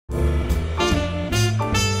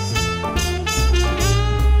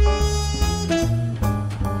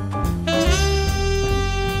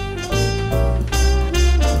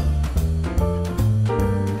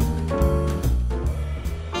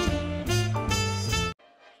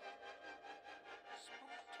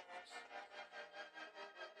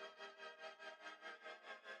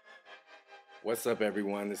What's up,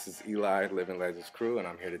 everyone? This is Eli, Living Legends Crew, and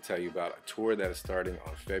I'm here to tell you about a tour that is starting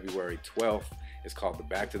on February 12th. It's called the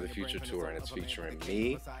Back to the Future Tour, and it's featuring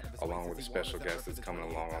me, along with a special guest that's coming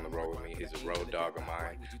along on the road with me. He's a road dog of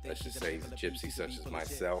mine. Let's just say he's a gypsy such as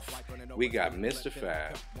myself. We got Mr.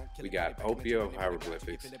 Fab, we got Opio of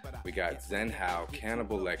Hieroglyphics, we got Zen How,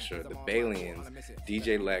 Cannibal Lecture, the Balians,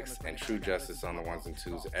 DJ Lex, and True Justice on the ones and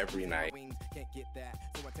twos every night.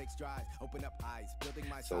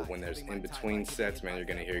 So when there's in between sets, man, you're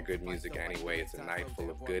gonna hear good music anyway. It's a night full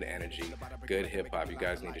of good energy, good hip-hop. You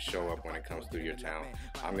guys need to show up when it comes through your town.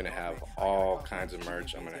 I'm gonna have all kinds of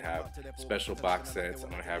merch. I'm gonna have special box sets. I'm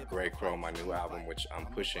gonna have Grey Crow, my new album, which I'm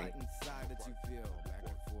pushing.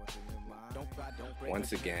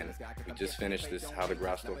 Once again, we just finished this How the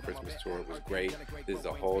Grouse Stole Christmas tour. It was great. This is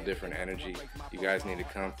a whole different energy. You guys need to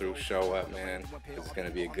come through, show up, man. It's going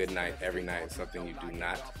to be a good night every night. It's something you do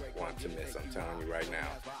not want to miss. I'm telling you right now.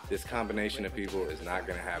 This combination of people is not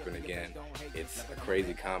going to happen again. It's a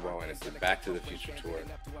crazy combo, and it's the Back to the Future tour.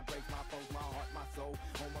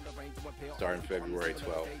 Starting February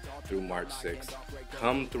 12th through March 6th.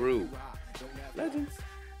 Come through. Legends.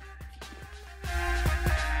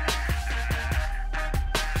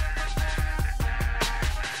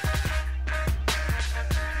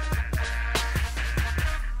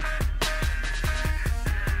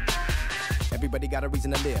 Everybody got a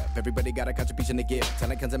reason to live, everybody got a contribution to give.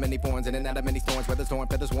 Talent comes in many forms, in and out of many storms. Weather storm,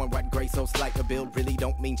 feathers worn, white and gray, so slight. A build really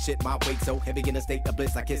don't mean shit. My weight so heavy in a state of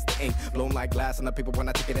bliss, I kiss the ink. Blown like glass on the paper when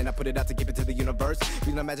I take it and I put it out to give it to the universe.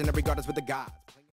 Feeling imaginary regardless with the gods.